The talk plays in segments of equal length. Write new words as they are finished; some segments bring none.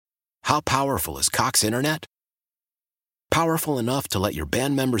How powerful is Cox Internet? Powerful enough to let your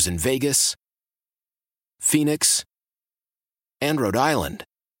band members in Vegas, Phoenix, and Rhode Island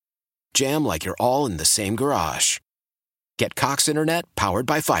jam like you're all in the same garage. Get Cox Internet powered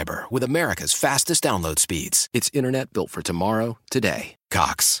by fiber with America's fastest download speeds. It's internet built for tomorrow, today.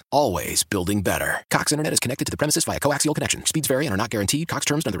 Cox, always building better. Cox Internet is connected to the premises via coaxial connection. Speeds vary and are not guaranteed. Cox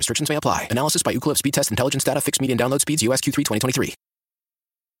terms and other restrictions may apply. Analysis by Ookla Speed Test Intelligence Data. Fixed median download speeds. US Q3 2023.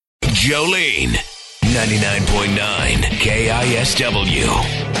 Jolene, 99.9 KISW.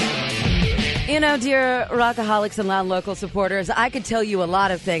 You know, dear Rockaholics and Loud Local supporters, I could tell you a lot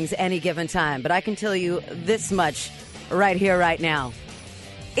of things any given time, but I can tell you this much right here, right now.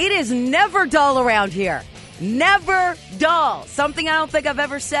 It is never dull around here. Never dull. Something I don't think I've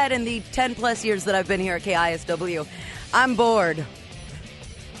ever said in the 10 plus years that I've been here at KISW. I'm bored.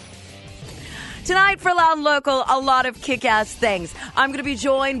 Tonight for Loud and Local, a lot of kick-ass things. I'm going to be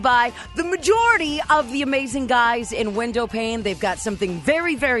joined by the majority of the amazing guys in window pane. They've got something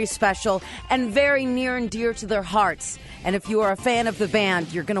very, very special and very near and dear to their hearts. And if you are a fan of the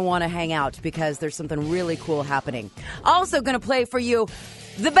band, you're going to want to hang out because there's something really cool happening. Also going to play for you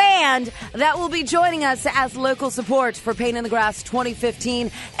the band that will be joining us as local support for Pain in the Grass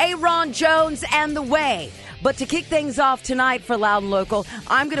 2015, Aaron Jones and The Way. But to kick things off tonight for Loud and Local,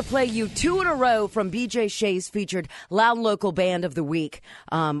 I'm going to play you 2 in a row from BJ Shea's featured Loud and Local Band of the Week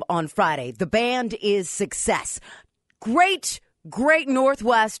on Friday. The band is Success. Great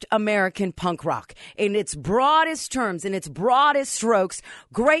Northwest American punk rock in its broadest terms, in its broadest strokes.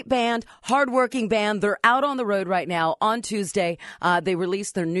 Great band, hardworking band. They're out on the road right now. On Tuesday, they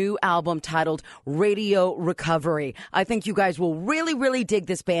released their new album titled Radio Recovery. I think you guys will really, really dig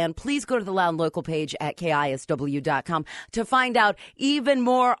this band. Please go to the Loud and Local page at KISW.com to find out even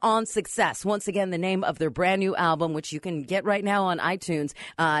more on Success. Once again, the name of their brand new album, which you can get right now on iTunes,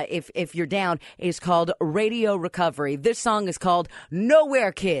 if you're down, is called Radio Recovery. This song is called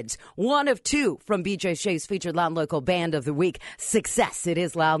Nowhere Kids, one of 2 from BJ Shea's featured Loud and Local Band of the Week. Success. It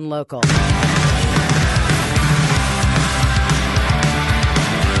is Loud and Local.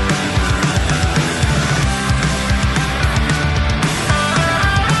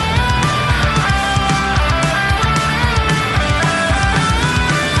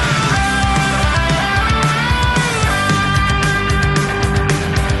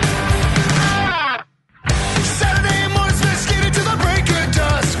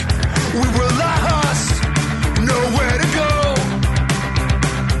 Nowhere to go.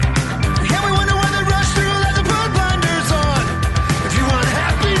 And we wonder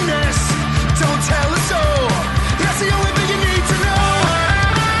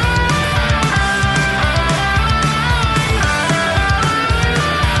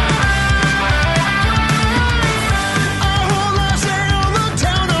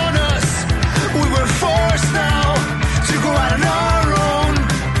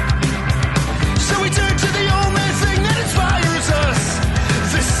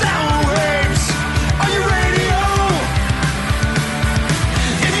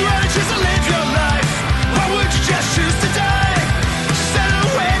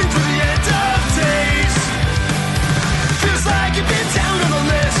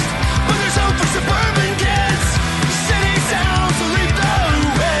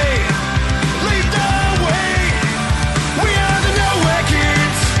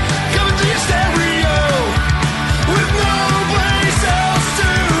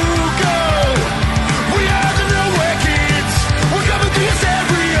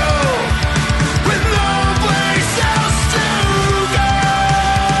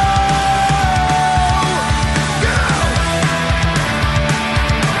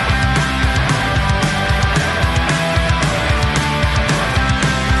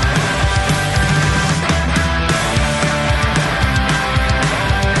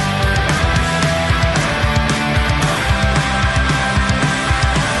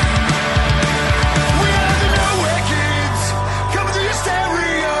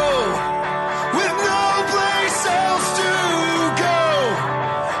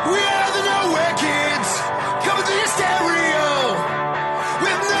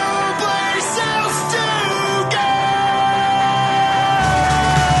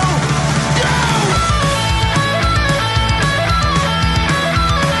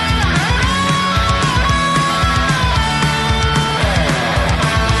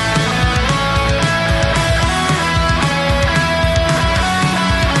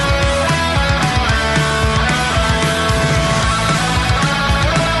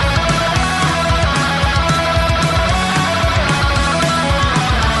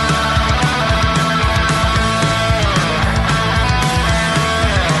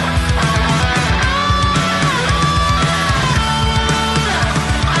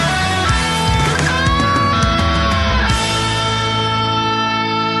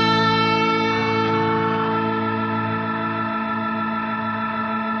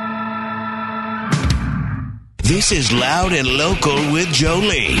This is Loud and Local with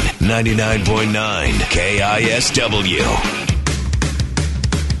Jolene. 99.9 KISW.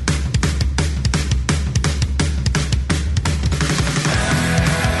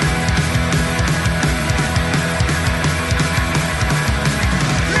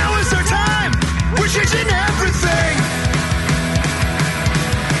 Changing everything.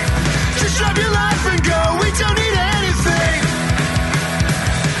 Just drive your life and go. We don't need anything.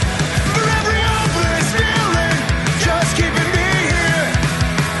 For every hopeless feeling, just keeping me here.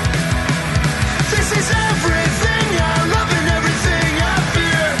 This is everything I love and everything I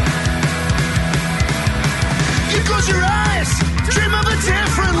fear. You close your eyes, dream of a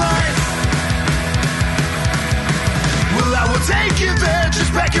different life. Well, I will take you there.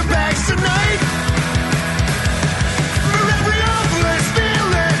 Just pack your bags tonight.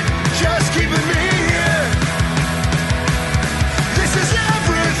 Just keeping me here. This is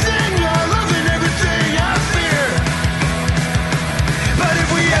everything I love and everything I fear. But if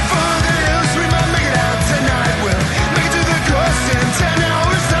we head for the hills, we might make it out tonight. We'll make it to the coast in 10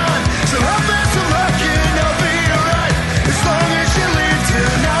 hours time. So I'll bet some luck and I'll be alright. As long as you leave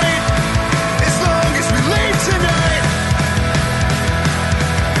tonight. As long as we leave tonight.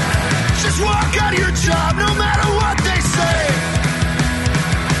 Just walk out of your job no matter what they say.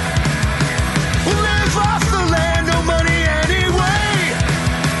 Live off the land, no money anyway.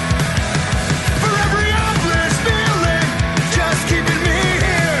 For every hopeless feeling, just keeping me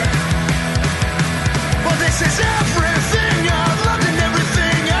here. Well, this is everything I've loved and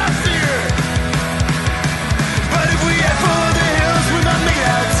everything I fear. But if we head for the hills, we might make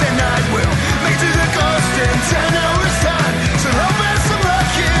it out tonight. We'll make it to the coast in 10 hours time. So hope and some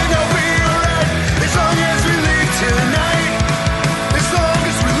luck and I'll be alright. As long as we leave tonight. As long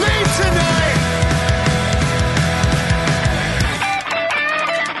as we leave tonight.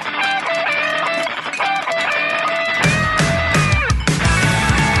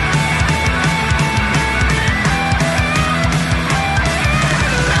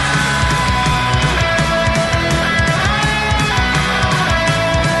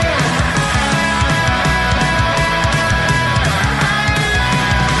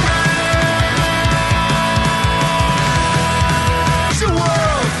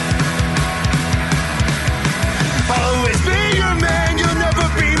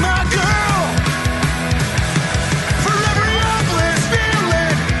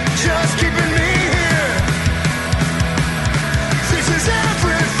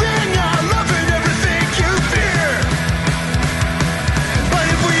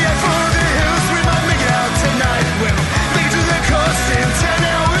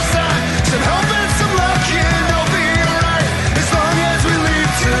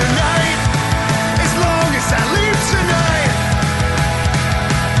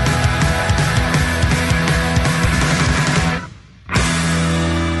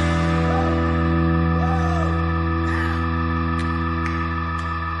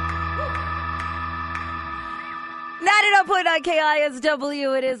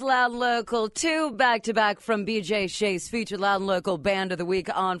 KISW, it is Loud and Local. 2 back-to-back from BJ Shea's featured Loud and Local Band of the Week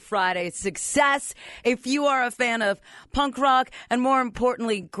on Friday. Success. If you are a fan of punk rock and more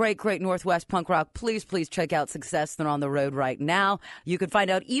importantly, great Northwest punk rock, please check out Success. They're on the road right now. You can find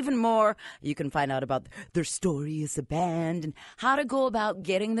out even more. You can find out about their story as a band and how to go about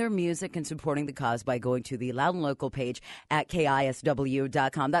getting their music and supporting the cause by going to the Loud and Local page at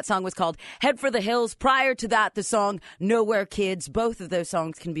KISW.com. That song was called Head for the Hills. Prior to that, the song Nowhere Kids. Both of those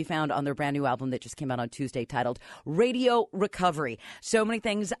songs can be found on their brand new album that just came out on Tuesday titled Radio Recovery. So many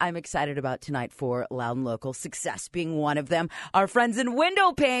things I'm excited about tonight for Loud and Local. Success being one of them. Our friends in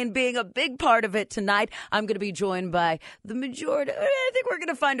Window Pane being a big part of it tonight. I'm going to be joined by the majority. I think we're going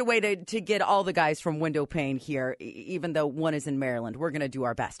to find a way to get all the guys from Window Pane here, even though one is in Maryland. We're going to do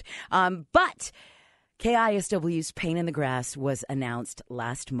our best. But KISW's Pain in the Grass was announced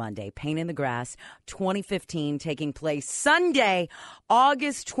last Monday. Pain in the Grass 2015 taking place Sunday,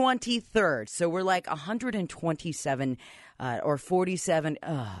 August 23rd. So we're like 127 or 47.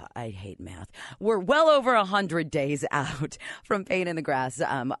 I hate math. We're well over 100 days out from Pain in the Grass,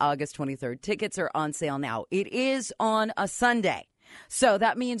 August 23rd. Tickets are on sale now. It is on a Sunday. So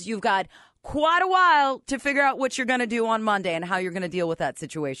that means you've got quite a while to figure out what you're going to do on Monday and how you're going to deal with that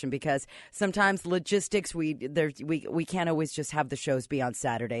situation, because sometimes logistics, we can't always just have the shows be on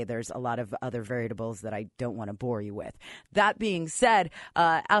Saturday. There's a lot of other variables that I don't want to bore you with. That being said,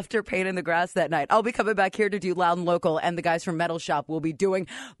 after Pain in the Grass that night, I'll be coming back here to do Loud and Local, and the guys from Metal Shop will be doing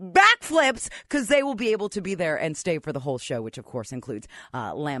backflips because they will be able to be there and stay for the whole show, which of course includes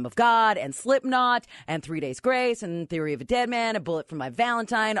Lamb of God and Slipknot and 3 Days Grace and Theory of a Dead Man, A Bullet for My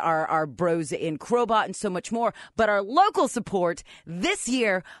Valentine, our bros Rose in Crobot, and so much more. But our local support this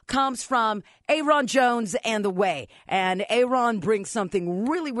year comes from Aaron Jones and The Way. And Aaron brings something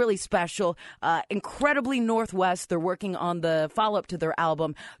really, really special. Incredibly Northwest. They're working on the follow-up to their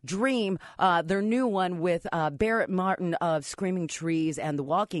album, Dream, their new one with Barrett Martin of Screaming Trees and the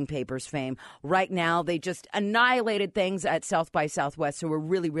Walking Papers fame. Right now, they just annihilated things at South by Southwest, so we're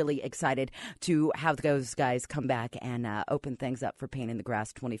really, really excited to have those guys come back and open things up for Pain in the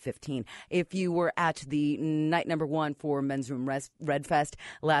Grass 2015. If you were at the night number 1 for Men's Room Red Fest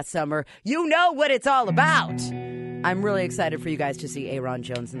last summer, you know what it's all about. I'm really excited for you guys to see Aaron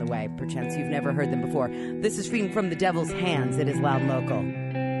Jones in The Way. Perchance you've never heard them before. This is From the Devil's Hands. It is Loud and Local.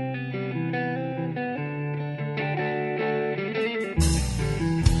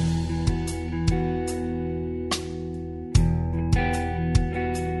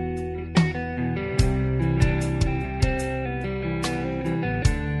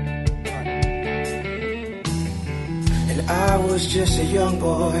 I was just a young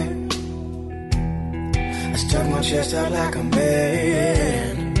boy. I stuck my chest out like a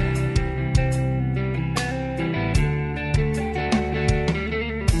man.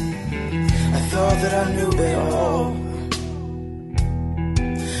 I thought that I knew it all,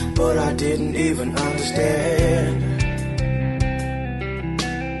 but I didn't even understand.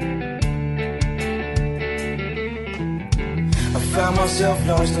 I found myself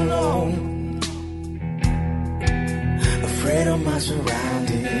lost alone, afraid of my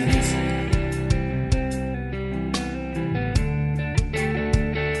surroundings.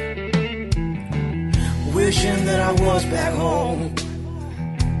 Wishing that I was back home,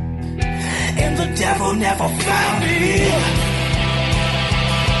 and the devil never found me.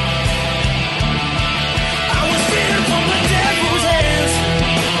 I was fearing from the devil's hands,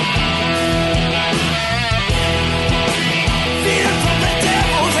 fearing from the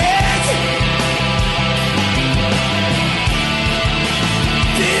devil's hands.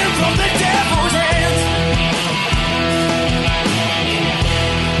 From the devil's hands,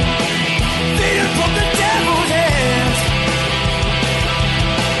 feeding from the devil's hands.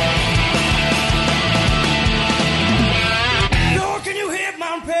 Lord, can you hear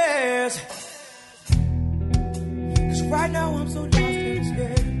my prayers? 'Cause right now I'm so lost and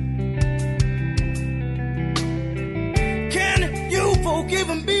scared. Can you forgive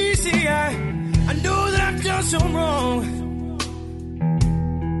me? See, I know that I've done so wrong,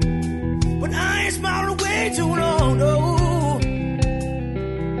 but I ain't smiled away too long, no.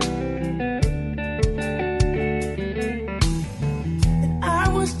 And I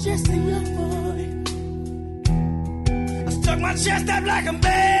was just a young boy. I stuck my chest out like a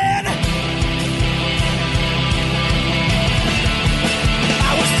man.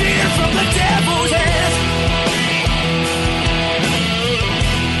 I was fearing from the devil's hands,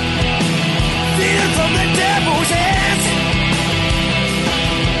 fearing from the devil's hands.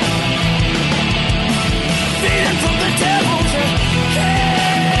 Feeding from the devil's hands.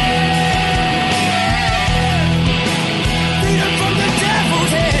 Feeding from the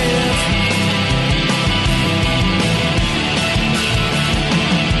devil's hands.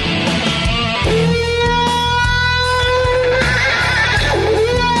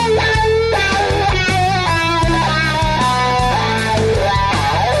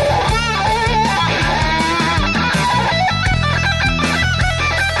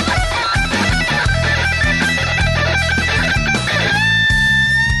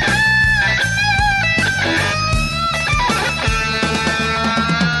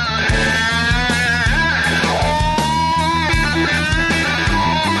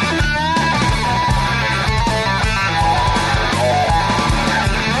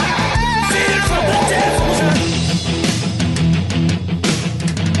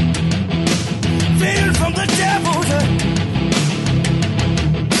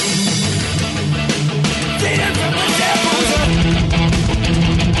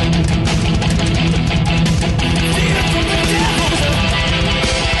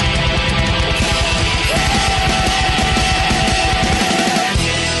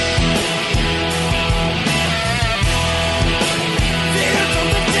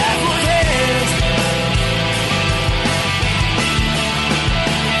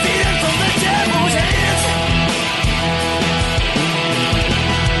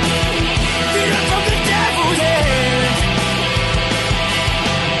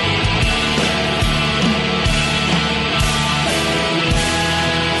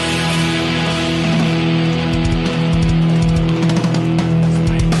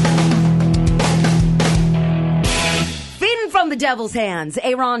 Devil's Hands.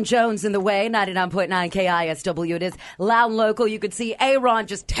 Aaron Jones in the way. 99.9 KISW. It is loud and local. You could see Aaron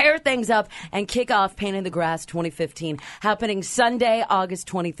just tear things up and kick off Pain in the Grass 2015. Happening Sunday, August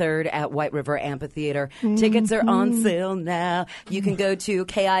 23rd at White River Amphitheater. Tickets are on sale now. You can go to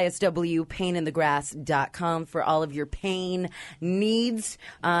KISWPainInTheGrass.com for all of your pain needs.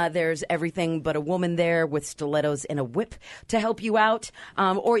 There's everything but a woman there with stilettos and a whip to help you out.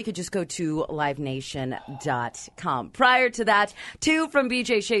 Or you could just go to LiveNation.com. Prior to that, two from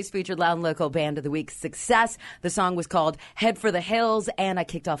BJ Shea's featured Loud and Local Band of the Week Success. The song was called Head for the Hills, and I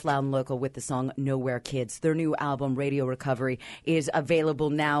kicked off Loud and Local with the song Nowhere Kids. Their new album, Radio Recovery, is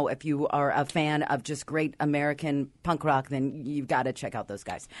available now. If you are a fan of just great American punk rock, then you've got to check out those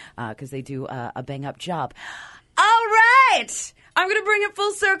guys because they do a bang-up job. All right! I'm going to bring it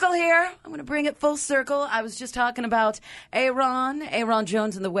full circle here. I was just talking about Aaron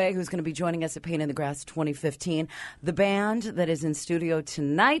Jones in the way, who's going to be joining us at Pain in the Grass 2015. The band that is in studio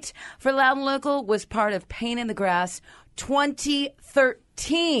tonight for Loud and Local was part of Pain in the Grass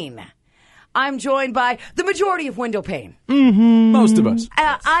 2013. I'm joined by the majority of Window Pain. Mm-hmm. Most of us.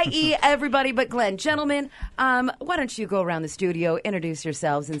 I.e. everybody but Glenn. Gentlemen, why don't you go around the studio, introduce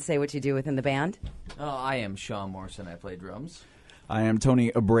yourselves, and say what you do within the band? I am Sean Morrison. I play drums. I am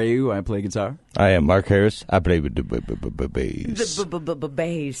Tony Abreu. I play guitar. I am Mark Harris. I play with the bass. The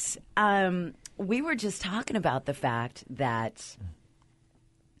bass. We were just talking about the fact that...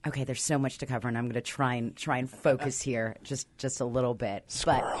 Okay, there's so much to cover, and I'm going to try and focus here just a little bit.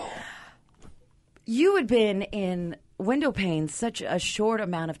 Squirrel. But you had been in Window Pain such a short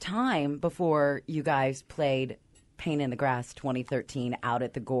amount of time before you guys played Pain in the Grass 2013 out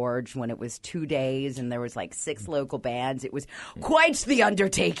at the Gorge when it was 2 days and there was like 6 local bands. It was quite the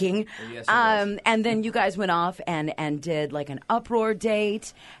undertaking. Yes, it was. And then you guys went off and did like an Uproar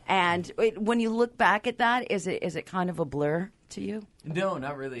date. And when you look back at that, is it kind of a blur to you? No,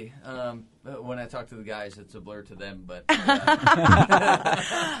 not really. When I talk to the guys, it's a blur to them. But because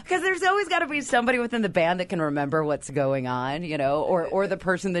there's always got to be somebody within the band that can remember what's going on, you know, or the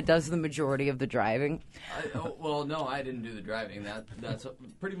person that does the majority of the driving. No, I didn't do the driving. That's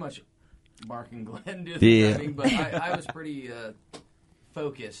pretty much Mark and Glenn do the driving. But I was pretty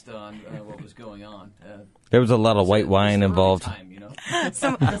focused on what was going on. There was a lot of white wine involved. Time, you know?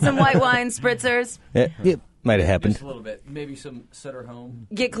 some white wine spritzers. Yeah, might have happened. Just a little bit. Maybe some Sutter Home.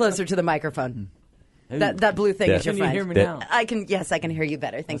 Get closer to the microphone. That blue thing is your Can friend. you hear me now? I can hear you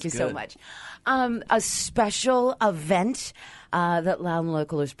better. Thank That's you so good. much. A special event that Loud and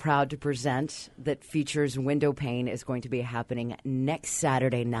Local is proud to present that features Window Pain is going to be happening next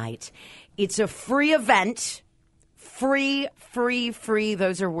Saturday night. It's a free event. Free.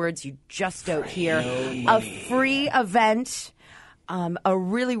 Those are words you just don't hear. A free event. A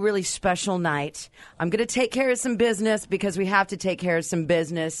really, really special night. I'm going to take care of some business because we have to take care of some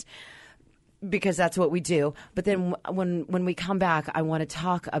business because that's what we do. But then when we come back, I want to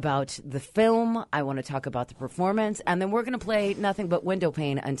talk about the film. I want to talk about the performance. And then we're going to play nothing but Window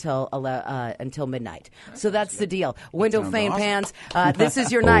Pain until midnight. So that's the deal. Window Pain pans. This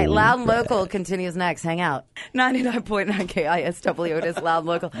is your night. Loud and Local continues next. Hang out. 99.9 KISW. It is Loud and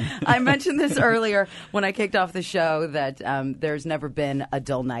Local. I mentioned this earlier when I kicked off the show that there's never been a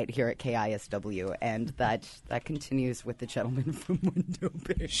dull night here at KISW. And that continues with the gentleman from Window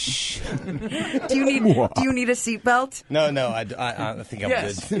Pain. Do you need a seatbelt? No, I think I'm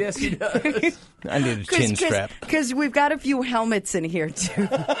good. Yes, he does. I need a chin strap. Because we've got a few helmets in here, too.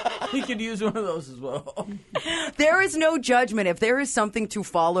 He could use one of those as well. There is no judgment. If there is something to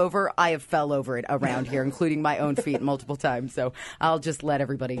fall over, I have fell over it around here, including my own feet multiple times. So I'll just let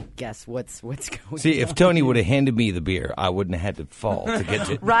everybody guess what's going on. See, if Tony would have handed me the beer, I wouldn't have had to fall to get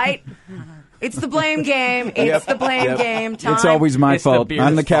to it. Right? It's the blame game. It's the blame game. Time. It's always my It's the fault. beer's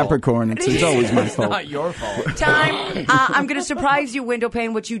I'm the fault. Capricorn. It's always my It's fault. not your fault. Time. I'm going to surprise you, Window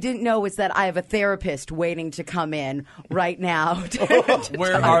Pain. What you didn't know is that I have a therapist waiting to come in right now.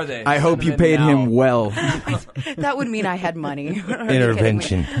 Where are they? I hope Send you them paid in now. him well. That would mean I had money. Are you kidding me?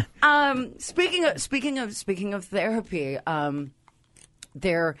 Intervention. Speaking of therapy,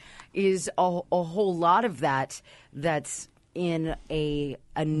 there is a whole lot of that's in a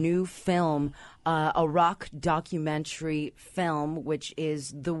new film, a rock documentary film, which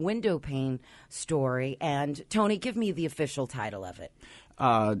is the Window Pain story. And Tony, give me the official title of it.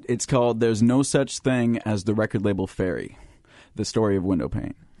 It's called "There's No Such Thing as the Record Label Fairy," the story of Window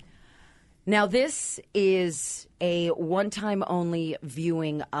Pain. Now, this is a one-time only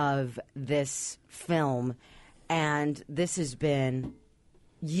viewing of this film, and this has been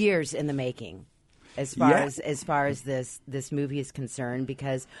years in the making. As far as this movie is concerned,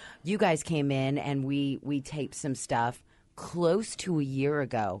 because you guys came in and we taped some stuff, close to a year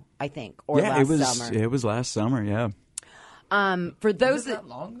ago, I think, or Yeah, last summer. it was last summer. Yeah, For those Was it that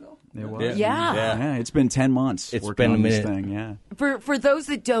long ago? it was. Yeah. Yeah, it's been 10 months. It's working been a on this minute. thing. Yeah. For those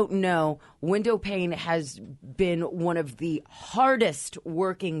that don't know, Window Pane has been one of the hardest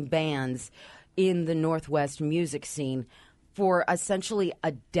working bands in the Northwest music scene for essentially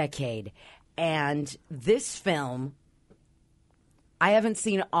a decade. And this film, I haven't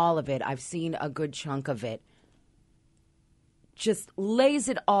seen all of it. I've seen a good chunk of it. Just lays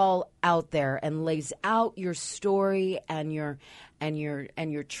it all out there and lays out your story and your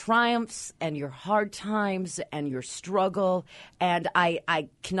triumphs and your hard times and your struggle. And I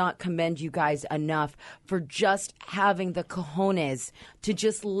cannot commend you guys enough for just having the cojones to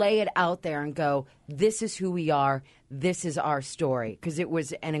just lay it out there and go, this is who we are, this is our story. Because it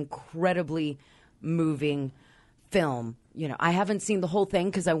was an incredibly moving film. You know, I haven't seen the whole thing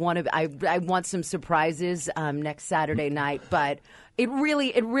because I want some surprises next Saturday night. But it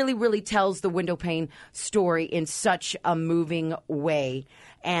really tells the Window Pane story in such a moving way.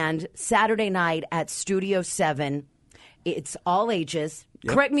 And Saturday night at Studio 7, it's all ages.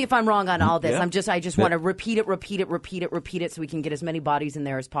 Yep. Correct me if I'm wrong on all this. Yep. I just want to repeat it so we can get as many bodies in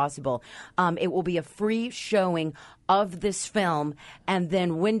there as possible. It will be a free showing of this film, and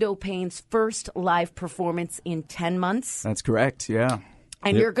then Window Pane's first live performance in 10 months. That's correct. Yeah.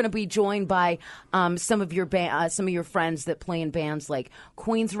 And you're going to be joined by some of your friends that play in bands like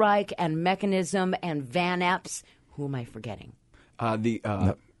Queensryche and Mechanism and Van Epps. Who am I forgetting? The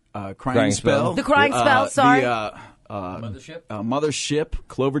Crying Crying Spell. Spell. The Crying Spell, sorry. Mothership? Mothership,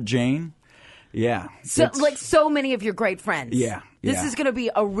 Clover Jane. Yeah. So, It's- like so many of your great friends. Yeah, This yeah. is going to be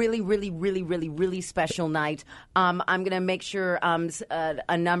a really special night. I'm going to make sure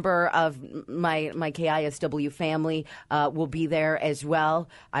a number of my KISW family will be there as well.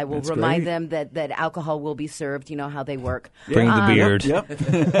 I will That's remind great. them that alcohol will be served. You know how they work. Bring the beard. Yep.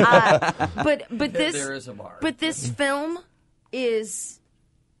 But this There is a bar. But this film is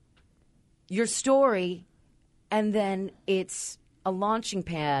your story, and then it's a launching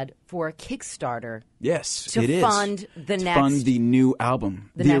pad for a Kickstarter. Yes, To it is. fund the to next- fund the new album.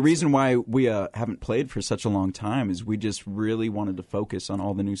 the The next- reason why we haven't played for such a long time is we just really wanted to focus on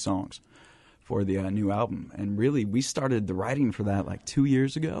all the new songs for the new album. And really, we started the writing for that like 2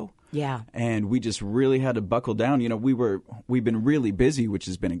 years ago. Yeah. And we just really had to buckle down. You know, we've been really busy, which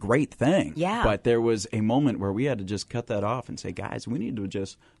has been a great thing. Yeah. But there was a moment where we had to just cut that off and say, guys, we need to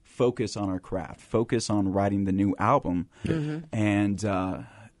just focus on our craft, focus on writing the new album. And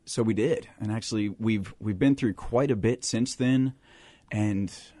so we did. And actually, we've been through quite a bit since then. And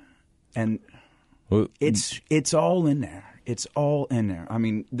Well, it's all in there. It's all in there. I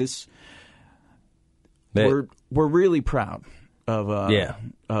mean, that- we're really proud of Yeah.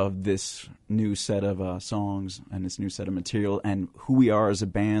 of this new set of songs and this new set of material and who we are as a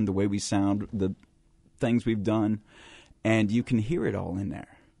band, the way we sound, the things we've done, and you can hear it all in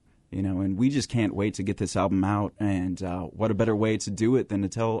there. You know, and we just can't wait to get this album out. And what a better way to do it than to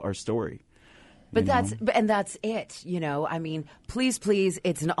tell our story. But that's it, you know. I mean, please,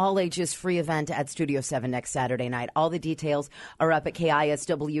 it's an all-ages free event at Studio 7 next Saturday night. All the details are up at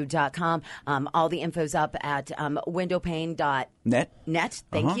KISW.com. All the info's up at windowpane.net.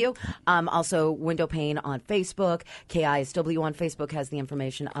 Thank you. Also, Window Pane on Facebook. KISW on Facebook has the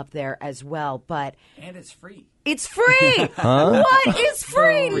information up there as well. But And it's free. it's free. What is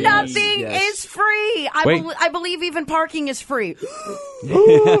free? Nothing Yes. is free. Wait. I believe even parking is free.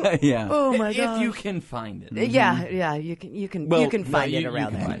 Yeah. Oh my If god. you can find it. Yeah, you can Well, find no, it you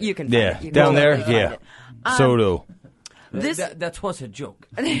around can there. find it. You can find yeah, it. You can down there, totally yeah. find it. Soto. This That was a joke.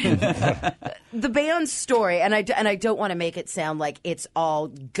 the band's story, and I don't want to make it sound like it's all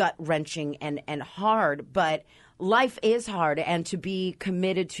gut wrenching and hard, but life is hard, and to be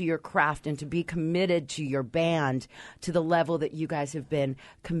committed to your craft and to be committed to your band to the level that you guys have been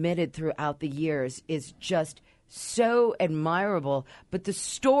committed throughout the years is just so admirable. But the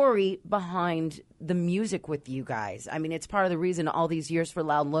story behind the music with you guys, I mean, it's part of the reason all these years for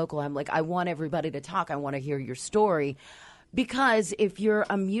Loud and Local, I'm like, I want everybody to talk. I want to hear your story. Because if you're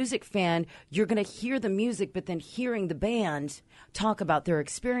a music fan, you're going to hear the music, but then hearing the band talk about their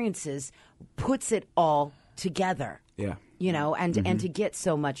experiences puts it all together. Yeah. You know, and to get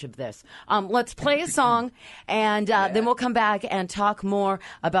so much of this. Let's play a song, and then we'll come back and talk more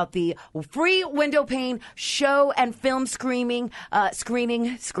about the free Window Pane show and film screening.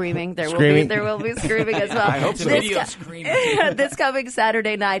 There will be screaming as well. I hope so. This Video screaming. this coming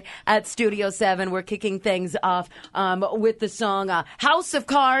Saturday night at Studio 7. We're kicking things off with the song House of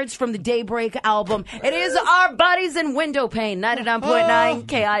Cards from the Daybreak album. It is our buddies in Window Pane, 99.9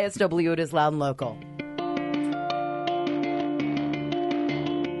 KISW. It is Loud and Local.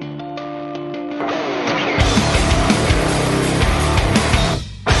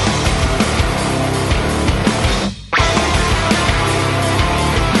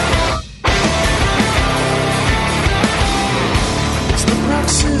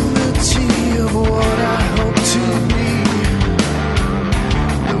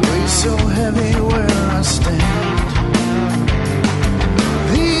 heavy where I stand.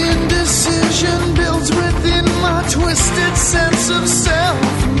 The indecision builds within my twisted sense of self,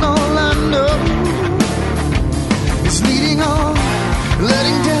 and all I know is leading on,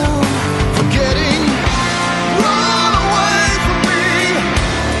 letting down, forgetting. Run away from me,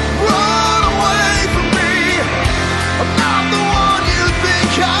 run away from me. I'm not the one you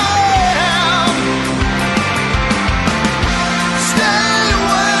think I am. Stay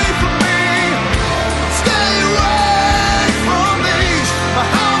away from me, stay away from these. My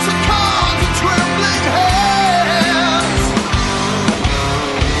house of cards and trembling hands.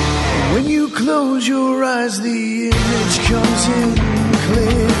 When you close your eyes, the image comes in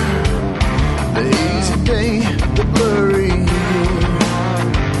clear. The hazy day, the blurry year.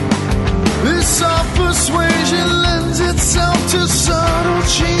 This soft persuasion lends itself to subtle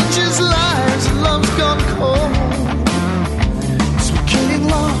changes, lives, and love's gone cold. So we're getting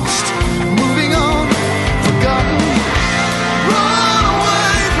lost, moving on, forgotten. Run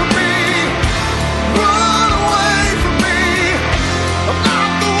away from me, run away from me. I'm not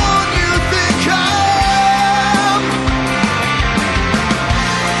the one you think I am.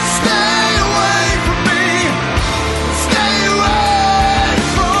 Stay away from me, stay away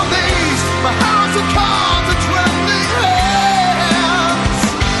from these. My house of cards and trembling hands.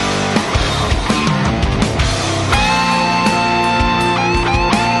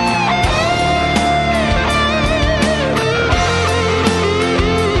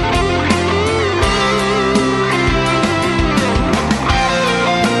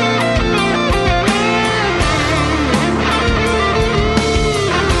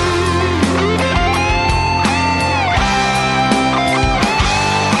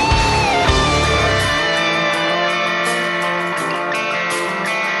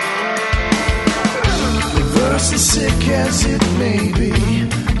 Verse as sick as it may be,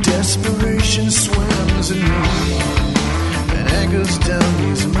 desperation swims in me and anchors down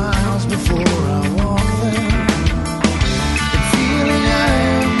these miles before I walk them. And feeling I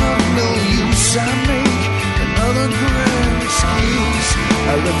am of no use, I make another grand excuse.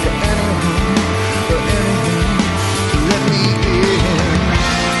 I look for anyone or anything to let me in.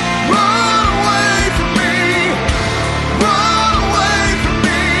 Run away from me, run away from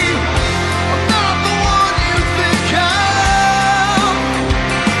me. I'm not the one you think I am.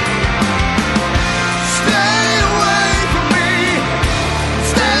 Stay away from me,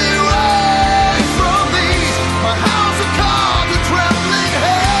 stay away from these. My house of cards and trembling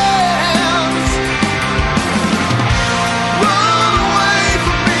hands. Run away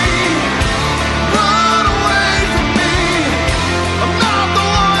from me, run away from me. I'm not the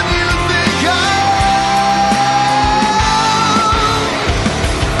one you think I am.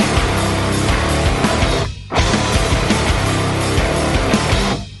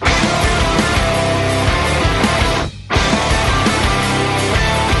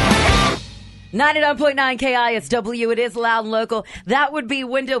 .9 KISW. It is loud and local. That would be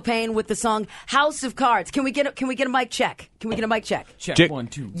Window Pane with the song "House of Cards." Can we get a mic check? Can we get a mic check? Check Check. 1,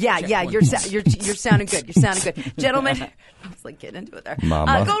 2. Yeah, check, yeah, 1, you're 2. you're sounding good. You're sounding good, gentlemen. I was like getting into it there.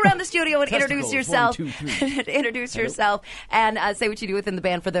 Mama. Go around the studio and introduce Testicles, yourself. 1, 2, 3. Introduce yourself and say what you do within the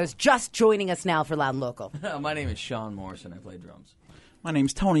band for those just joining us now for Loud and Local. My name is Sean Morrison. I play drums. My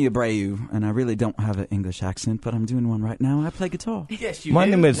name's Tony Abreu, and I really don't have an English accent, but I'm doing one right now. I play guitar. Yes, you My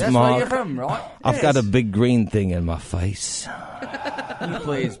do. name is That's Mark. where you're from, right? I've got a big green thing in my face. He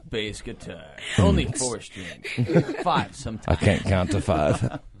plays bass guitar. Only 4 strings. 5 sometimes. I can't count to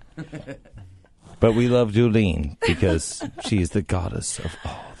 5. But we love Jolene because she's the goddess of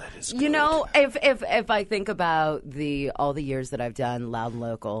all that is good. You know, if I think about all the years that I've done Loud and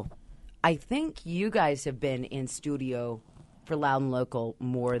Local, I think you guys have been in studio for Loud and Local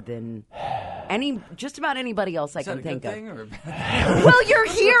more than just about anybody else I Is that can a think good of. thing or a bad Well, you're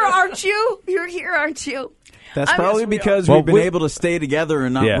here, aren't you? You're here, aren't you? That's I mean, probably yes, we because are. we've been Well, we- able to stay together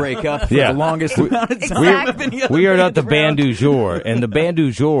and not Yeah. break up for Yeah. the longest amount of time. Exactly. Any other We are not band the band around. du jour, and the band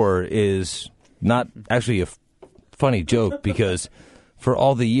du jour is not actually a funny joke because for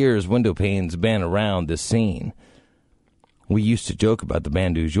all the years Window Pane's been around this scene, we used to joke about the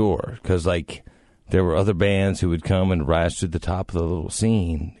band du jour because, like, there were other bands who would come and rise to the top of the little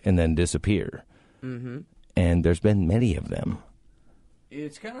scene and then disappear. Mm-hmm. And there's been many of them.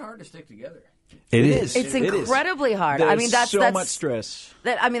 It's kind of hard to stick together. It is. It's It is. incredibly hard. There's I mean, that's much stress.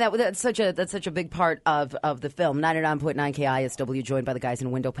 That's such a big part of the film. 99.9 KISW, joined by the guys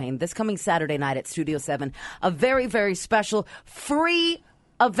in Window Pane this coming Saturday night at Studio 7. A very, very special free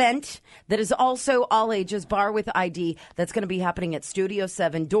event that is also all ages, bar with ID, that's going to be happening at Studio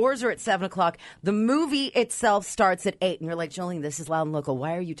 7. Doors are at 7 o'clock. The movie itself starts at 8. And you're like, Jolene, this is Loud and Local.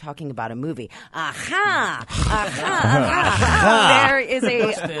 Why are you talking about a movie? Aha! There is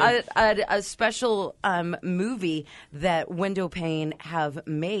a special movie that Window Pane have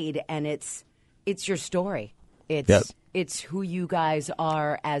made, and it's your story. It's who you guys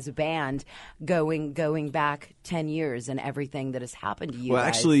are as a band going back 10 years and everything that has happened to you Well,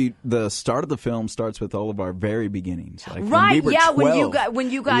 guys. actually, the start of the film starts with all of our very beginnings. Like Right, when we were yeah, 12.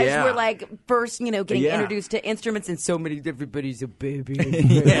 when you guys Yeah. were like first, getting Yeah. introduced to instruments and so many everybody's a baby.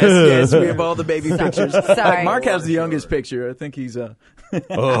 yes, we have all the baby pictures. Sorry. Mark has the youngest picture. I think he's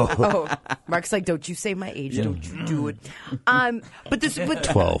Oh, Mark's like, don't you say my age, don't you do it. But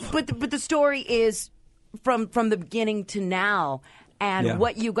 12. But the story is from the beginning to now, and Yeah.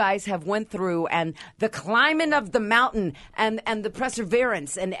 what you guys have went through, and the climbing of the mountain, and the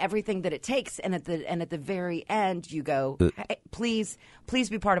perseverance, and everything that it takes, and at the very end, you go, hey, please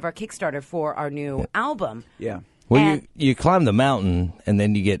be part of our Kickstarter for our new album. yeah. Well, And- you climb the mountain, and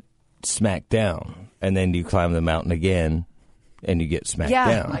then you get smacked down, and then you climb the mountain again, and you get smacked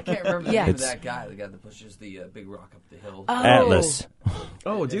Yeah. down. I can't remember Yeah. the name of that guy, the guy that pushes the big rock up the hill. Atlas.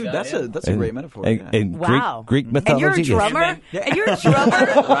 Oh, dude, that's Italian? a great metaphor. And, yeah. and Wow. Greek And you're a mythology. drummer? Yeah. And you're a drummer?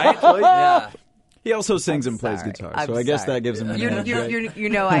 Right? Yeah. He also sings and plays Sorry. guitar, I'm so I guess sorry. that gives him an edge, right? You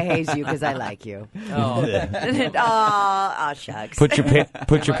know I haze you because I like you. Oh, Aw, shucks. Put your pants Am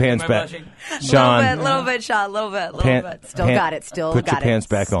I back, blushing? Sean. Little bit, Sean, a little bit. Still pant- got it. Still put got your it. pants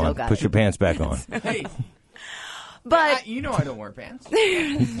back Still on. got Put it. your pants back on. Hey, But you know I don't wear pants.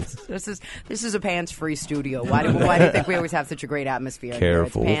 this is a pants-free studio. Why do you think we always have such a great atmosphere? in here?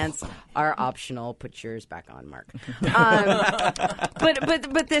 It's Careful. Pants are optional. Put yours back on, Mark.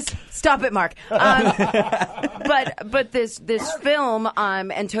 But this. Stop it, Mark. But this film,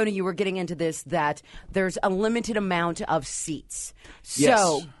 and Tony, you were getting into this, that there's a limited amount of seats. So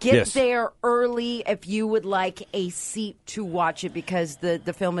Yes. get Yes. there early if you would like a seat to watch it, because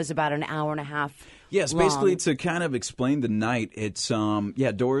the film is about an hour and a half. Yes, long. basically to kind of explain the night, it's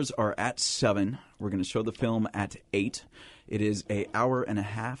doors are at 7. We're going to show the film at 8. It is a hour and a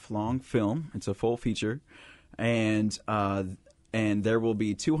half long film. It's a full feature, and there will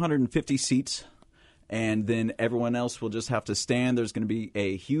be 250 seats, and then everyone else will just have to stand. There's going to be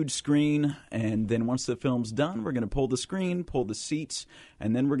a huge screen, and then once the film's done, we're going to pull the screen, pull the seats,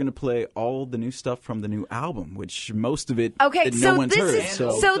 and then we're going to play all the new stuff from the new album, which most of it Okay, no so one's heard.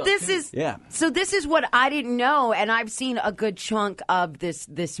 this is what I didn't know, and I've seen a good chunk of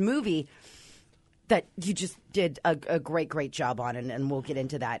this movie that you just did a great job on, and we'll get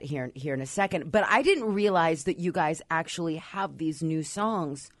into that here in a second. But I didn't realize that you guys actually have these new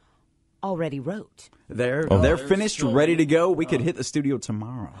songs already wrote. They're finished, ready to go. We could hit the studio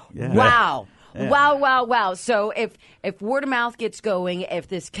tomorrow. Yeah. Wow. Wow. So if word of mouth gets going, if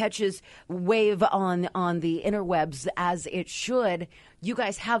this catches wave on the interwebs as it should, you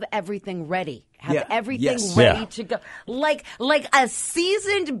guys have everything ready. Have everything Yes. ready Yeah. to go. Like a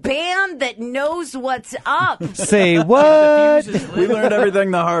seasoned band that knows what's up. Say what? We learned everything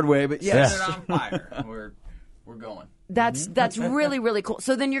the hard way, but yes. Set it on fire. We're going. That's really, really cool.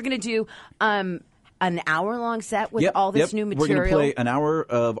 So then you're going to do an hour-long set with all this new material. We're going to play an hour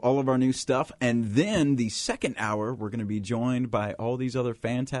of all of our new stuff, and then the second hour, we're going to be joined by all these other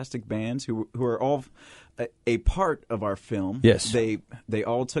fantastic bands who are all a part of our film. Yes. They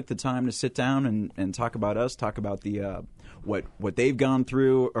all took the time to sit down and talk about us, talk about the what they've gone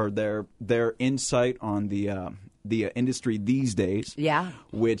through, or their insight on the industry these days. Yeah.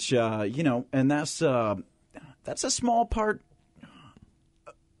 Which and that's a small part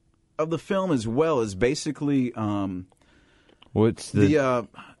of the film, as well as basically What's the?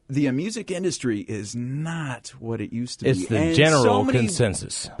 the music industry is not what it used to It's be. the And general so many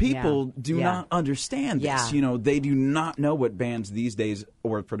consensus. People Yeah. do Yeah. not understand this. Yeah. They do not know what bands these days,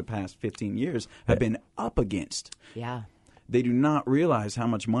 or for the past 15 years, have been up against. Yeah. They do not realize how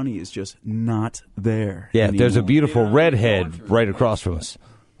much money is just not there. Yeah, there's a anymore. beautiful redhead right across from us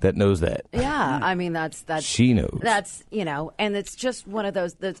that knows that. Yeah, I mean that's She knows. That's and it's just one of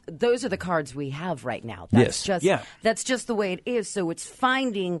those. Those are the cards we have right now. Yes. That's just the way it is. So it's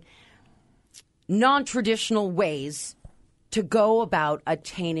finding non-traditional ways to go about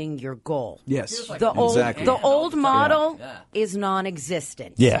attaining your goal. Yes, The exactly. old model Yeah. is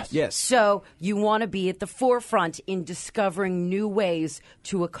non-existent. Yes. Yes. So you want to be at the forefront in discovering new ways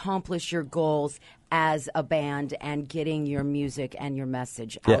to accomplish your goals as a band and getting your music and your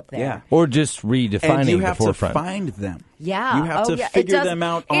message out there. Yeah. Or just redefining And you have the forefront. to find them. Yeah. You have Oh, to yeah. It figure doesn't- them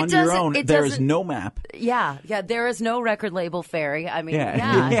out it on your doesn't- own. it There is doesn't- no map. Yeah, there is no record label fairy. I mean, Yeah.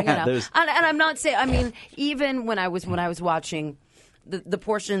 yeah, Yeah, you know. there's- And I'm not saying. I mean, even when I was watching the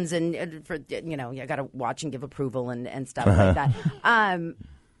portions and for you know, you got to watch and give approval and stuff like that.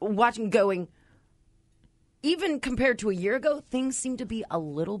 Watching going. Even compared to a year ago, things seem to be a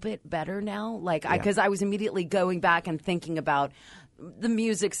little bit better now. Like, because I was immediately going back and thinking about the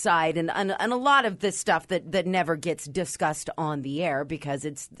music side and a lot of this stuff that never gets discussed on the air because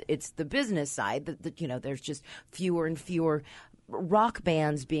it's the business side that you know, there's just fewer and fewer rock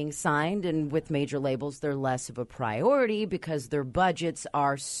bands being signed, and with major labels they're less of a priority because their budgets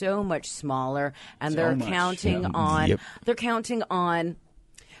are so much smaller, and they're counting on they're counting on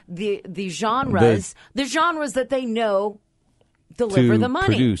the genres that they know deliver To the money.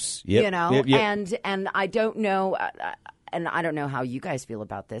 produce. Yep. You know, Yep. and I don't know, and I don't know how you guys feel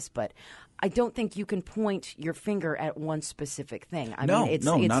about this, but I don't think you can point your finger at one specific thing. I No, mean, it's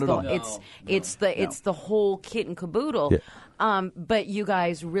not at the, all. It's the whole kit and caboodle. Yeah. But you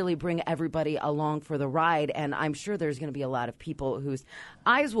guys really bring everybody along for the ride, and I'm sure there's going to be a lot of people whose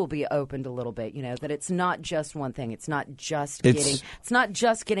eyes will be opened a little bit. You know, that it's not just one thing. It's not just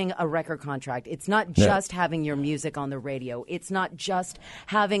getting a record contract. It's not just having your music on the radio. It's not just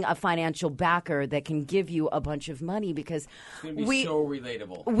having a financial backer that can give you a bunch of money, because It's going to be so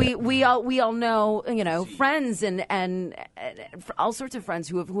relatable. we all know, you know, friends and all sorts of friends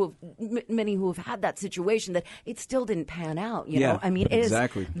who have many who have had that situation that it still didn't pan out. You know, I mean, it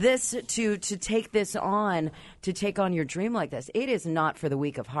exactly. is this to take this on, to take on your dream like this. It is not for the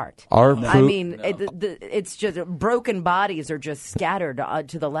weak of heart. I mean, it's just broken bodies are just scattered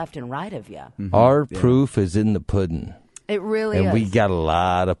to the left and right of you. Our proof is in the pudding. It really And is. we got a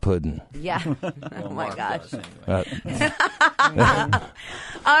lot of pudding. Yeah. Oh my Mark gosh. does, anyway.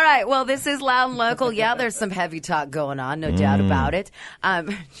 All right. Well, this is Loud and Local. Yeah, there's some heavy talk going on, no doubt about it.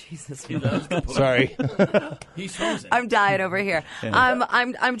 Jesus. Sorry. He's frozen. I'm dying over here.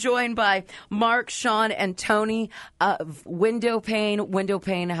 I'm joined by Mark, Sean, and Tony of Window Pane. Window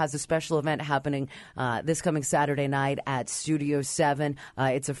Pane has a special event happening this coming Saturday night at Studio 7.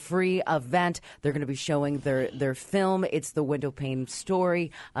 It's a free event. They're going to be showing their film. It's the Window Pane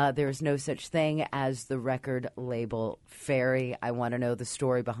story. There's no such thing as the record label fairy. I want to know the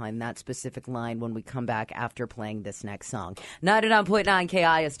story behind that specific line when we come back after playing this next song. 99.9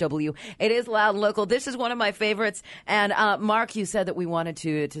 KISW. It is Loud and Local. This is one of my favorites. And Mark, you said that we wanted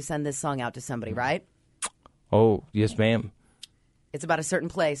to send this song out to somebody, right? Oh, yes, ma'am. It's about a certain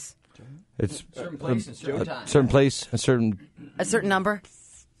place. It's certain place and certain time. certain place, a certain number.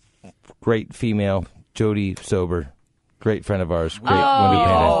 great female, Jody Sober, great friend of ours. Great We Window Pane.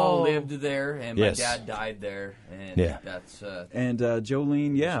 all lived there, and Yes. my dad died there, and Yeah. that's And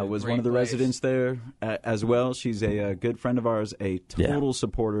Jolene, a was great one of the place. residents there as well. She's a good friend of ours, a total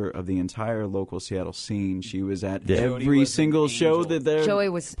supporter of the entire local Seattle scene. She was at Jody every was an single show angel. that there Jody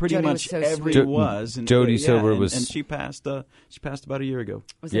was much so every sweet. was. And, Jody Silver was- and she passed about a year ago.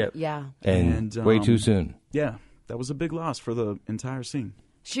 Was Yep. it? Yeah. And And, way too soon. Yeah, that was a big loss for the entire scene.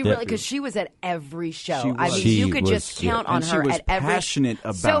 She really, because she was at every show. She I was. mean, She you could was, just count yeah. on And she her was at every. passionate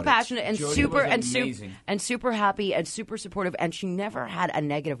about so it. passionate and Jody super was amazing. and super happy and super supportive, and she never had a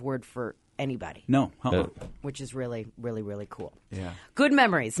negative word for anybody. No, Which is really, really, really cool. Yeah. Good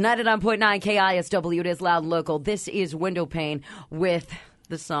memories. 99.9 KISW. It is Loud and Local. This is Window Pane with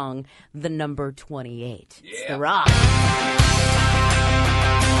the song The Number 28. It's The Rock.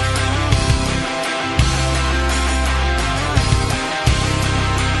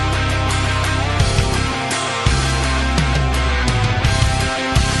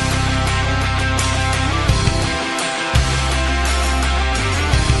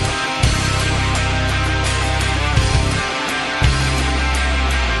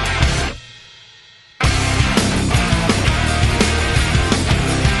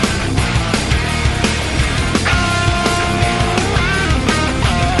 I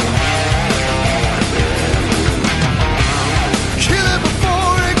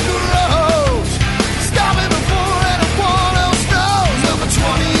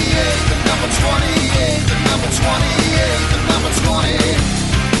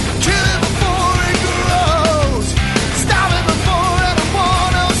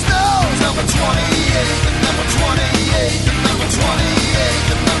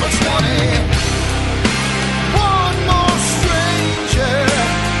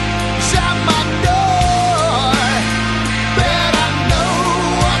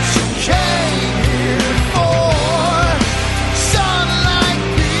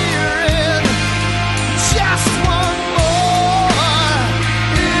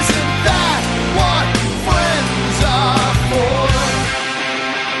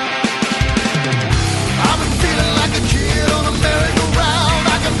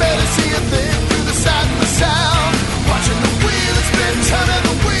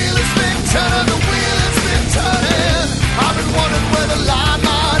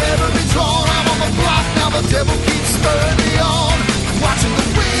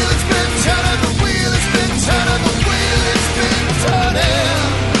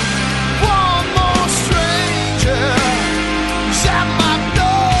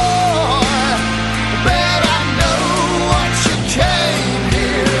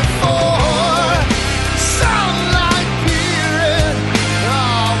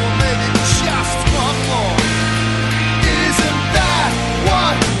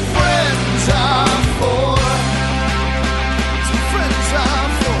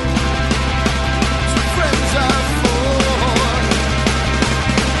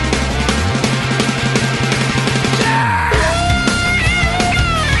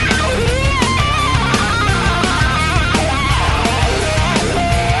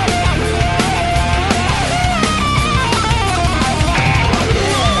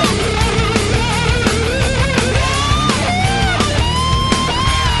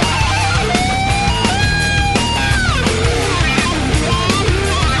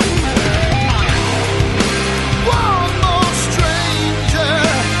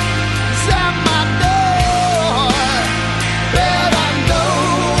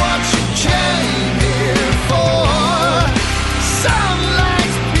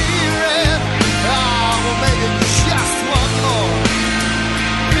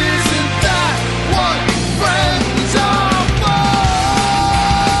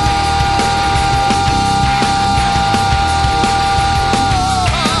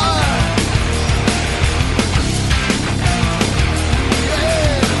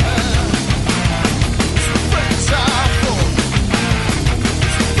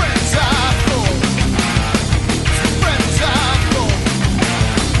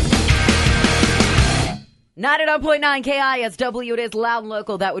 99.9 KISW. It is loud and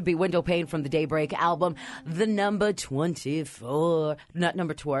local. That would be Window Pane from the Daybreak album, the number 24. Not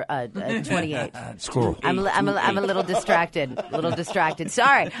number 28. Squirrel. I'm a little distracted.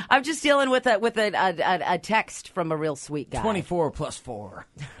 Sorry, I'm just dealing with a text from a real sweet guy. 24 plus 4.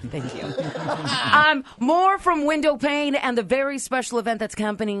 Thank you. More from Window Pane and the very special event that's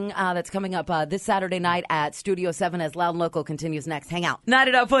coming up this Saturday night at Studio 7 as Loud and Local continues next. Hang out.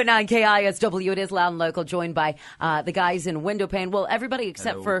 99.9 KISW. It is Loud and Local, joined by the guys in Window Pane. Well, everybody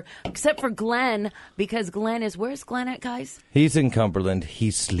except for Glenn, because where's Glenn at, guys? He's in Cumberland.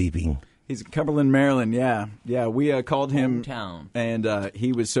 He's sleeping. He's in Cumberland, Maryland. Yeah. We called him, Hometown. and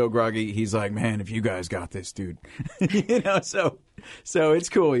he was so groggy. He's like, "Man, if you guys got this, dude," So it's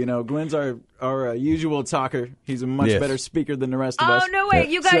cool. Glenn's our usual talker. He's a much better speaker than the rest of us. Oh no way!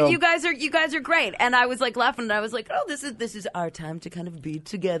 You guys are great. And I was like laughing, and I was like, "Oh, this is our time to kind of be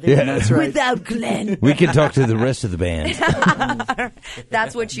together." Yeah, that's right. Without Glenn, We can talk to the rest of the band.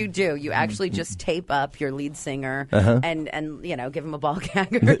 that's what you do. You actually just tape up your lead singer and give him a ball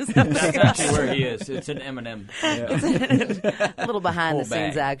gag or something. That's actually where he is. It's an M&M. A little behind the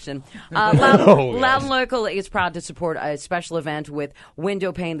scenes bag. action. Loud and Local is proud to support a special event with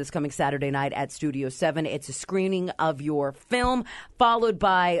Window Pane this coming Saturday night at Studio 7. It's a screening of your film, followed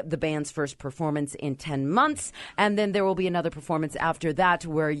by the band's first performance in 10 months. And then there will be another performance after that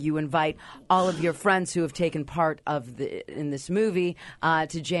where you invite all of your friends who have taken part in this movie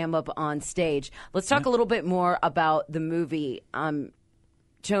to jam up on stage. Let's talk a little bit more about the movie.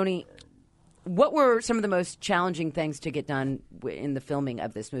 Tony, what were some of the most challenging things to get done in the filming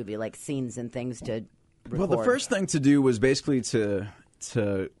of this movie, like scenes and things to record? Well, the first thing to do was basically to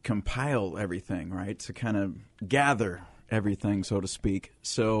compile everything, right? To kind of gather everything, so to speak.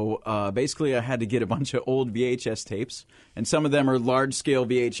 So basically I had to get a bunch of old VHS tapes, and some of them are large-scale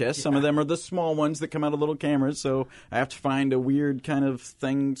VHS. Some of them are the small ones that come out of little cameras, so I have to find a weird kind of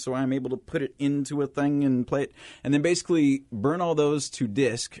thing so I'm able to put it into a thing and play it. And then basically burn all those to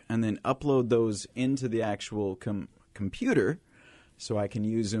disk and then upload those into the actual computer so I can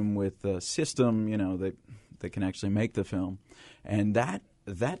use them with a system, that can actually make the film. And that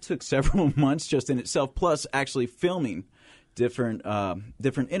took several months just in itself, plus actually filming different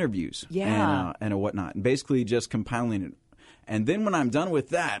interviews and whatnot, and basically just compiling it. And then when I'm done with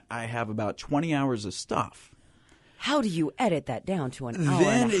that, I have about 20 hours of stuff. How do you edit that down to an hour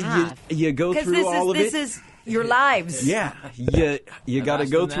and a half? You go through all of it. This is your lives. Yeah, you got to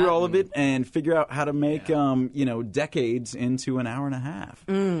go through all of it and figure out how to make decades into an hour and a half,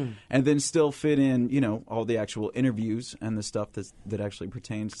 and then still fit in all the actual interviews and the stuff that actually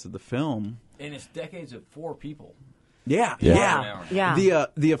pertains to the film. And it's decades of 4 people. Yeah.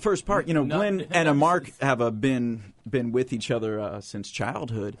 The first part, Glenn and Mark have been with each other since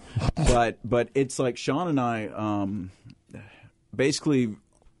childhood, but it's like Sean and I basically.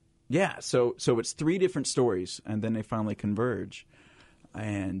 Yeah, so it's 3 different stories, and then they finally converge,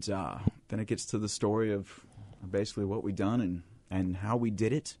 and then it gets to the story of basically what we done and how we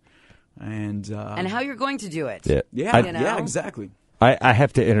did it, and how you're going to do it. Yeah, exactly. I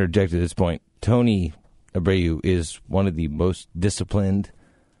have to interject at this point. Tony Abreu is one of the most disciplined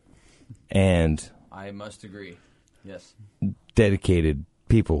and I must agree. Yes. dedicated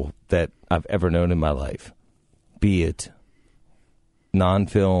people that I've ever known in my life, be it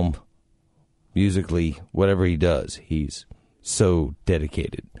non-film, musically, whatever he does. He's so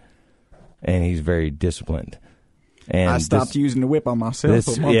dedicated, and he's very disciplined. And I stopped using the whip on myself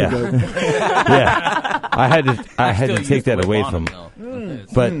a month ago. Yeah, I had to take that away from him.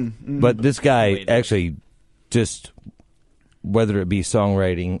 But this guy actually just, whether it be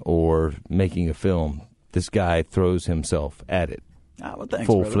songwriting or making a film, this guy throws himself at it. Well, thanks,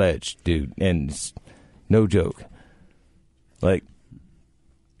 full-fledged, dude, and it's no joke. Like,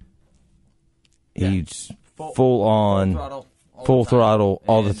 he's full throttle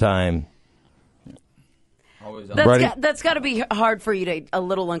all the time. That's got to be hard for you to, a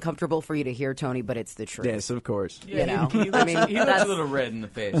little uncomfortable for you to hear, Tony, but it's the truth. Yes, of course. Yeah, he looks a little red in the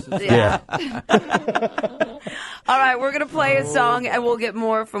face. Yeah. All right, we're going to play a song, and we'll get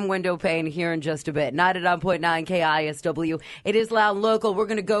more from Window Pane here in just a bit. 99.9 KISW. It is loud and local. We're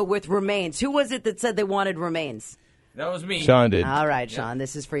going to go with Remains. Who was it that said they wanted Remains? That was me. Sean did. All right, Sean,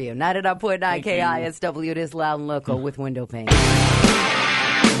 this is for you. 99.9 KISW. It is loud and local with Window Pane.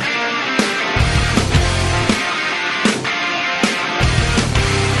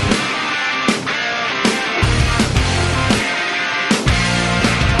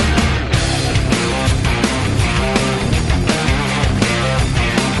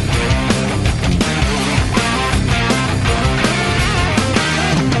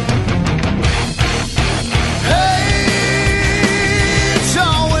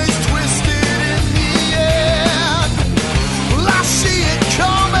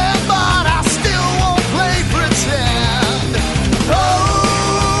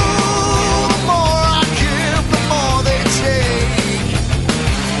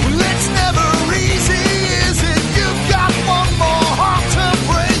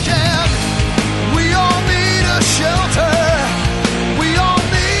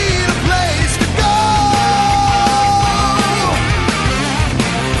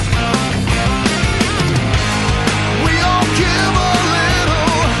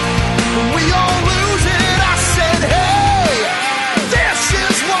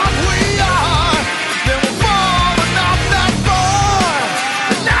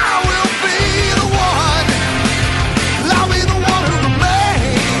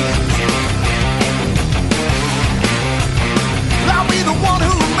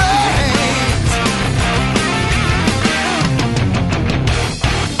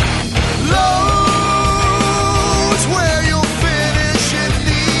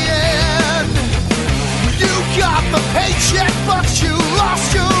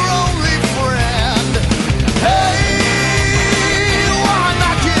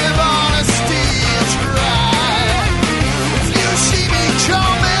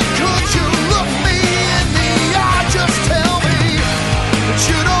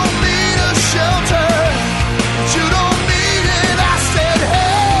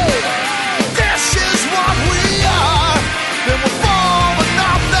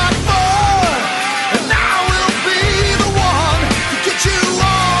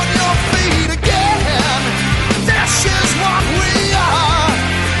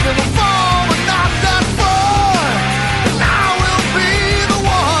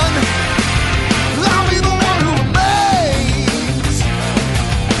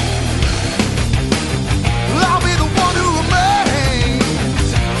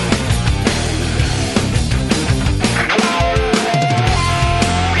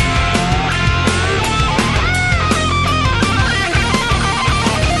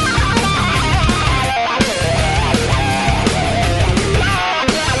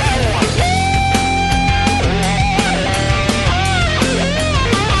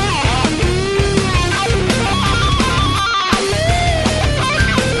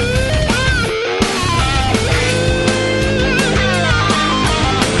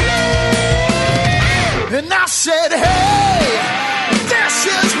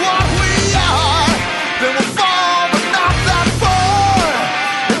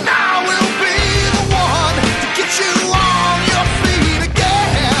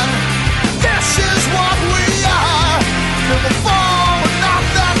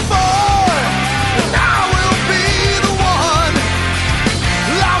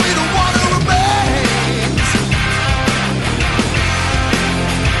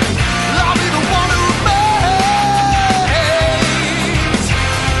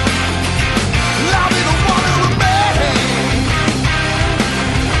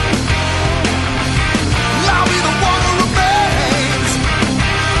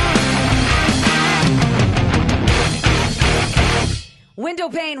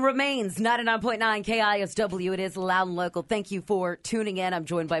 Pain remains 99.9 KISW. It is loud and local. Thank you for tuning in. I'm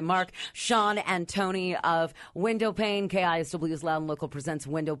joined by Mark, Sean, and Tony of Window Pane. KISW's Loud and Local presents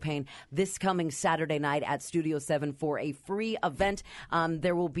Window Pane this coming Saturday night at Studio 7 for a free event.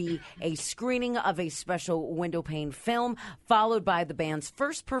 There will be a screening of a special Window Pane film, followed by the band's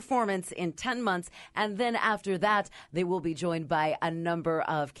first performance in 10 months. And then after that, they will be joined by a number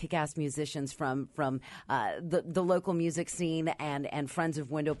of kick-ass musicians from the local music scene and friends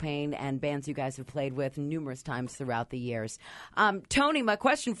of Window Pane and bands you guys have played with numerous times throughout the years. Tony, my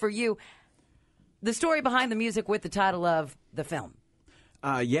question for you, the story behind the music with the title of the film.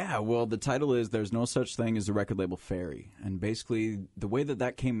 Yeah, well, the title is There's No Such Thing as a Record Label Fairy. And basically, the way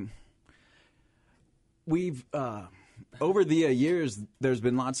that came, we've, over the years, there's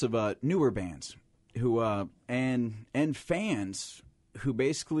been lots of newer bands who, and fans who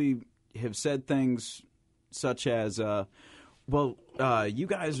basically have said things such as, you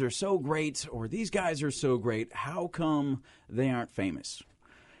guys are so great, or these guys are so great, how come they aren't famous?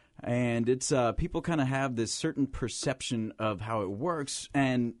 And it's people kind of have this certain perception of how it works,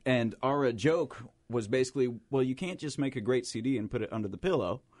 and our joke was basically, well, you can't just make a great CD and put it under the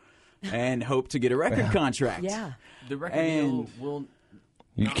pillow and hope to get a record contract. Yeah. The record deal will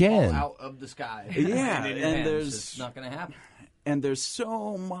You not can. fall out of the sky. Yeah, in and advance. It's not going to happen. And there's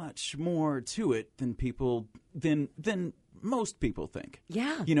so much more to it than most people think.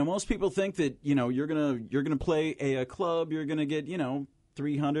 Yeah. You know, most people think that, you know, you're gonna play a club, you're gonna get,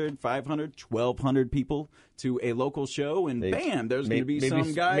 300, 500, 1,200 people to a local show, and bam, there's going to be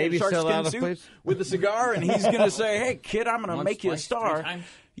some guy in a sharkskin suit with a cigar, and he's going to say, "Hey, kid, I'm going to make you a star."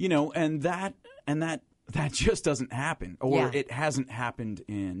 And that just doesn't happen, or it hasn't happened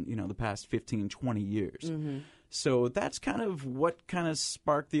in the past 15, 20 years. Mm-hmm. So that's kind of what kind of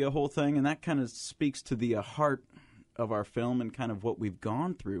sparked the whole thing, and that kind of speaks to the heart of our film and kind of what we've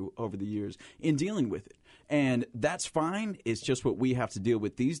gone through over the years in dealing with it. And that's fine. It's just what we have to deal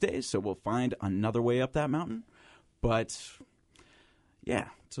with these days, so we'll find another way up that mountain. But, yeah,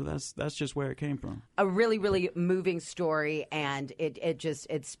 so that's just where it came from. A really, really moving story, and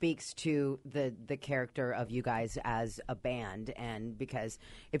it speaks to the character of you guys as a band. And because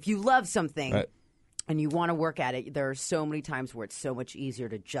if you love something and you want to work at it, there are so many times where it's so much easier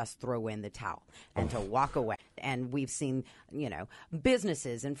to just throw in the towel and to walk away. And we've seen,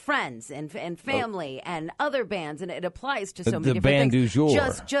 businesses and friends and family and other bands, and it applies to so many different band things. du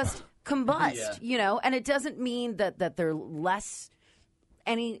jour. Just combust, and it doesn't mean that they're less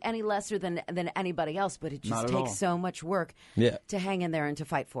any lesser than anybody else, but it just takes so much work to hang in there and to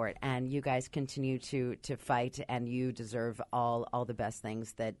fight for it. And you guys continue to fight, and you deserve all the best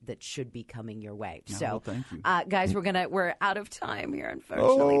things that should be coming your way. So, thank you. Guys, we're out of time here.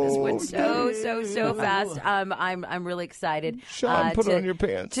 Unfortunately, this went so fast. I'm really excited. Sean, put on your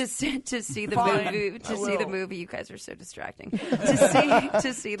pants to see the movie. See the movie. You guys are so distracting.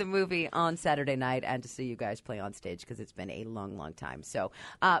 to see the movie on Saturday night, and to see you guys play on stage, because it's been a long time. So.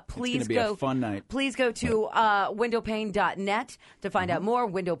 Please it's gonna be a fun night. Please go to windowpane.net to find out more.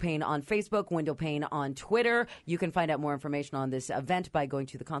 Window Pane on Facebook, Window Pane on Twitter. You can find out more information on this event by going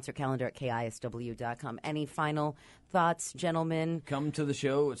to the concert calendar at KISW.com. Any final thoughts, gentlemen? Come to the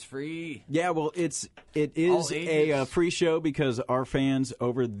show. It's free. Yeah, well, it is a free show because our fans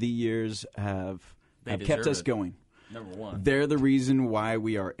over the years have kept us going. Number one. They're the reason why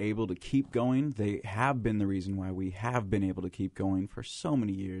we are able to keep going. They have been the reason why we have been able to keep going for so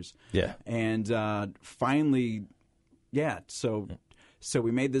many years. Yeah. And finally, so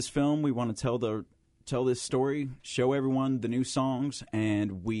we made this film. We want to tell this story, show everyone the new songs,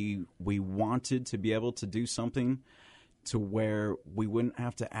 and we wanted to be able to do something to where we wouldn't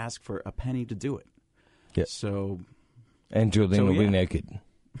have to ask for a penny to do it. Yeah. And Jolene will be naked.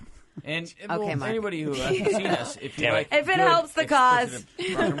 And Mike. anybody who hasn't seen us, if it helps the cause,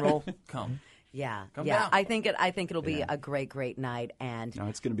 rock and roll, come. Yeah, come down. I think it'll be a great night, and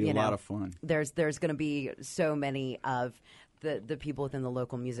it's going to be a lot of fun. There's going to be so many of the people within the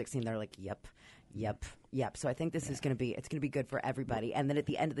local music scene that are like, yep. So I think this is going to be good for everybody, and then at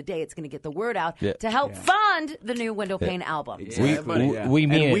the end of the day, it's going to get the word out to help fund the new Window Pane album. Exactly. We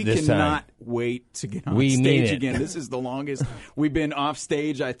mean and it we this cannot time. wait to get on stage again. This is the longest we've been off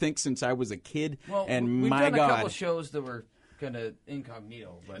stage, I think, since I was a kid. Well, and we've my done God, a couple shows that were kind of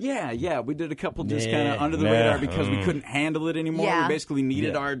incognito. But yeah, we did a couple just kind of under the radar because we couldn't handle it anymore. Yeah. We basically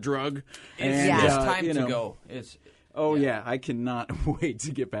needed our drug. It's time to go. Oh, yeah. I cannot wait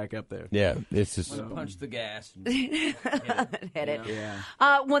to get back up there. Yeah, it's just Punch the gas. Hit it. Yeah.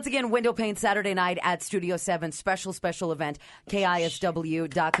 Once again, Window Pane Saturday night at Studio 7. Special event.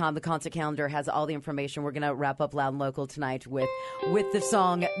 KISW.com. The concert calendar has all the information. We're going to wrap up Loud and Local tonight with the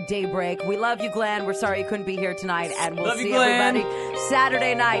song Daybreak. We love you, Glenn. We're sorry you couldn't be here tonight. And we'll see everybody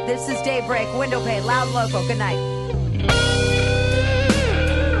Saturday night. This is Daybreak. Window Pane. Loud and Local. Good night.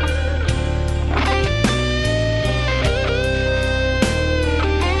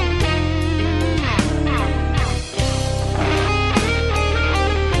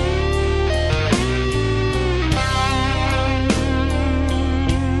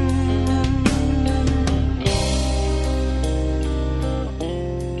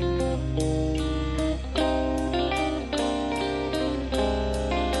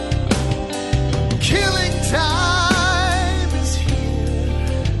 Killing time is here.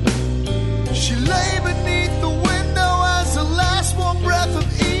 She lay beneath the window as the last warm breath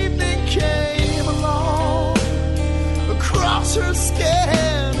of evening came along across her skin,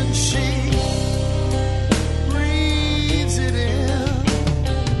 and she breathes it in.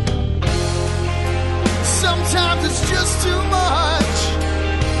 Sometimes it's just too much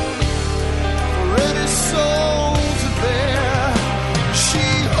for any soul to bear. She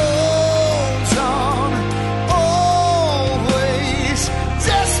holds on, always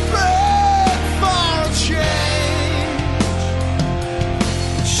desperate for a change.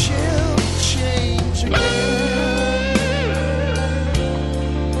 She'll change again.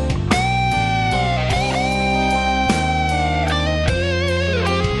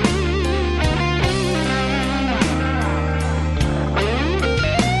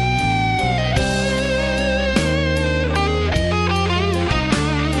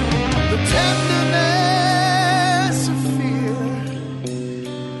 The tenderness of fear,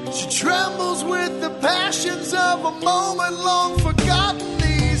 she trembles with the passions of a moment long forgotten.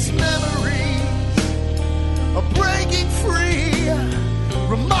 These memories are breaking free,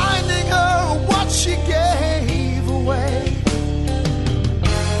 reminding her of what she gave away.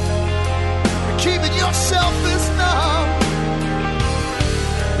 Keeping yourself this numb,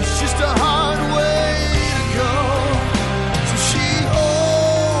 it's just a hard way to go. So she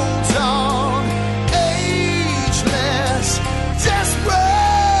holds on, ageless,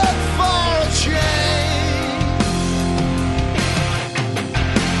 desperate for a change.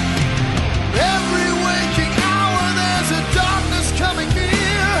 Every waking hour there's a darkness coming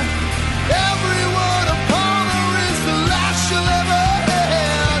near. Every word upon her is the last she'll ever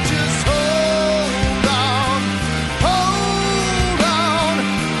hear. Just hold on, hold on.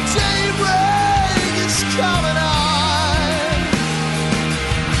 Daybreak is coming on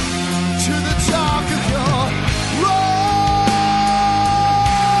to the top of your road.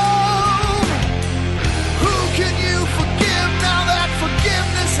 Who can you forgive now that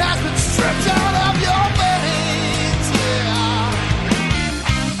forgiveness has been stripped out of your veins? Yeah.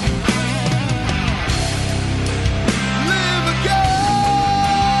 Live again.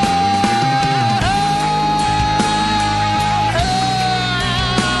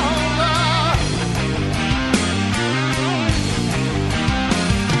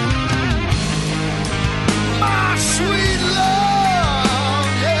 My sweet love,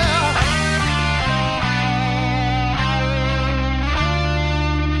 yeah.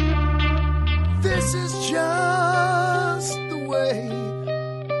 This is just the way.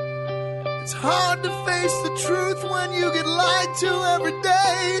 It's hard to face the truth when you get lied to every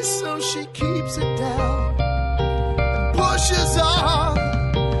day. So she keeps it down and pushes on.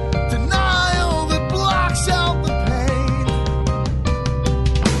 Denial that blocks out the pain.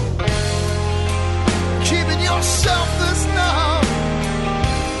 Keeping yourself this numb,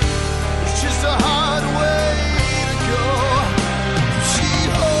 it's just a hard way to go. She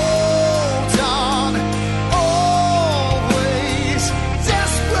holds on, always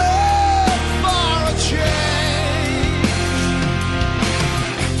desperate for a change.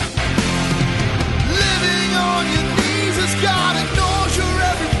 Living on your knees as God ignores your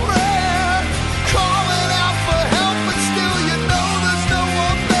every prayer. Calling out for help, but still you know there's no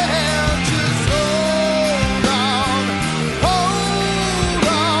one there. Just hold on, hold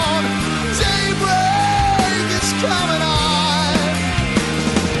on. Daybreak is coming on.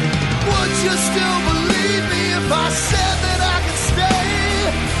 Would you still believe me if I said that I could stay?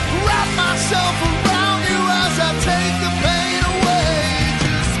 Wrap myself around you as I take the pain away.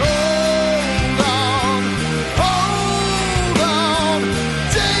 Just hold on, hold on.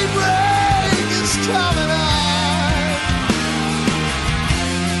 Daybreak is coming on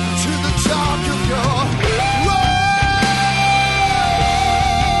to the top of your road.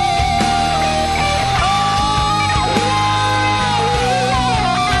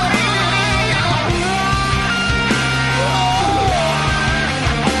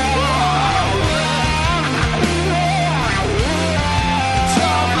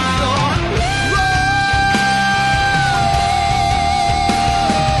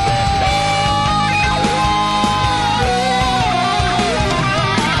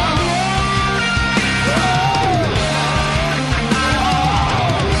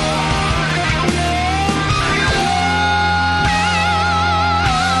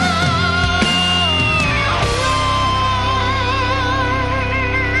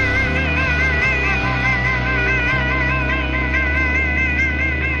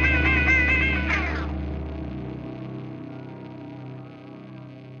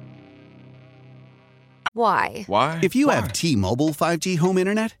 Why? Why? If you have T-Mobile 5G home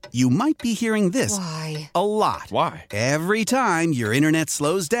internet, you might be hearing this Why? a lot. Why? Every time your internet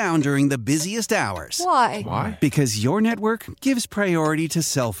slows down during the busiest hours. Why? Why? Because your network gives priority to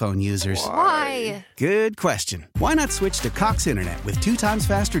cell phone users. Why? Good question. Why not switch to Cox Internet with 2 times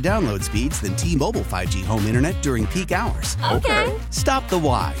faster download speeds than T-Mobile 5G home internet during peak hours? Okay. Stop the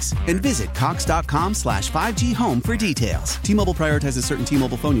whys and visit cox.com/5G home for details. T-Mobile prioritizes certain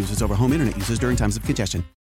T-Mobile phone users over home internet users during times of congestion.